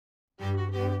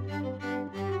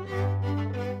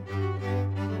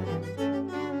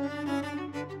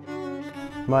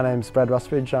My name's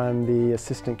Rusbridge. I'm the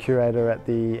Assistant Curator at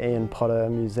the Ian Potter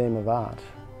Museum of Art.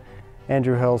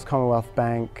 Andrew Hurle's Commonwealth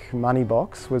Bank money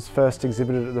box was first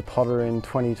exhibited at the Potter in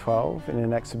 2012 in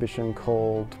an exhibition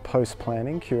called Post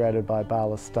Planning, curated by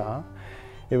Bala Starr.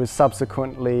 It was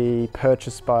subsequently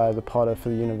purchased by the Potter for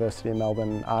the University of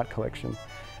Melbourne art collection.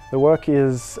 The work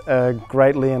is a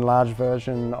greatly enlarged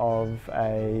version of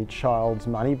a child's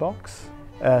money box,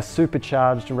 a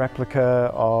supercharged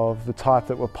replica of the type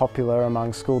that were popular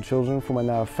among school children from when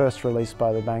they were first released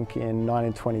by the bank in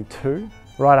 1922,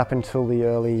 right up until the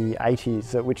early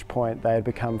 80s, at which point they had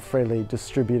become freely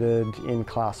distributed in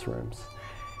classrooms.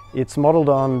 It's modelled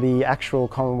on the actual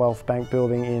Commonwealth Bank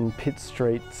building in Pitt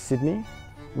Street, Sydney,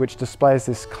 which displays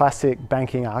this classic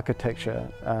banking architecture,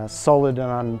 solid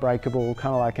and unbreakable,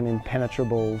 kind of like an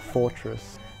impenetrable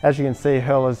fortress. As you can see,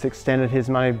 Hurle has extended his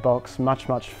money box much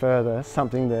further,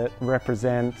 something that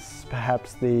represents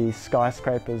perhaps the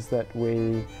skyscrapers that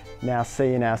we now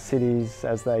see in our cities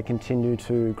as they continue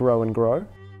to grow and grow.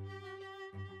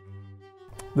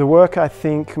 The work, I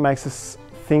think, makes us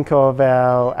think of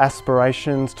our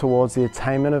aspirations towards the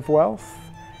attainment of wealth,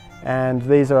 and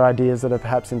these are ideas that are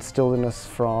perhaps instilled in us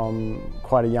from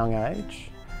quite a young age.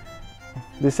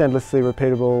 This endlessly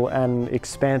repeatable and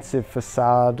expansive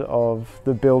facade of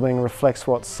the building reflects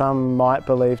what some might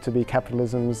believe to be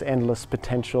capitalism's endless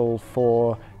potential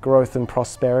for growth and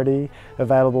prosperity,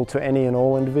 available to any and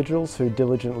all individuals who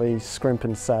diligently scrimp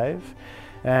and save.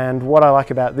 And what I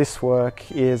like about this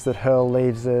work is that Hurle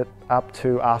leaves it up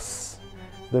to us,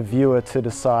 the viewer, to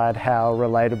decide how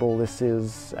relatable this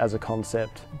is as a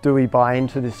concept. Do we buy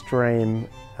into this dream?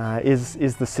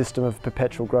 Is the system of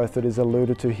perpetual growth that is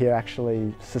alluded to here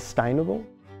actually sustainable?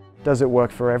 Does it work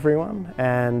for everyone?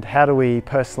 And how do we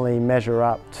personally measure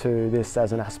up to this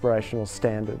as an aspirational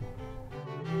standard?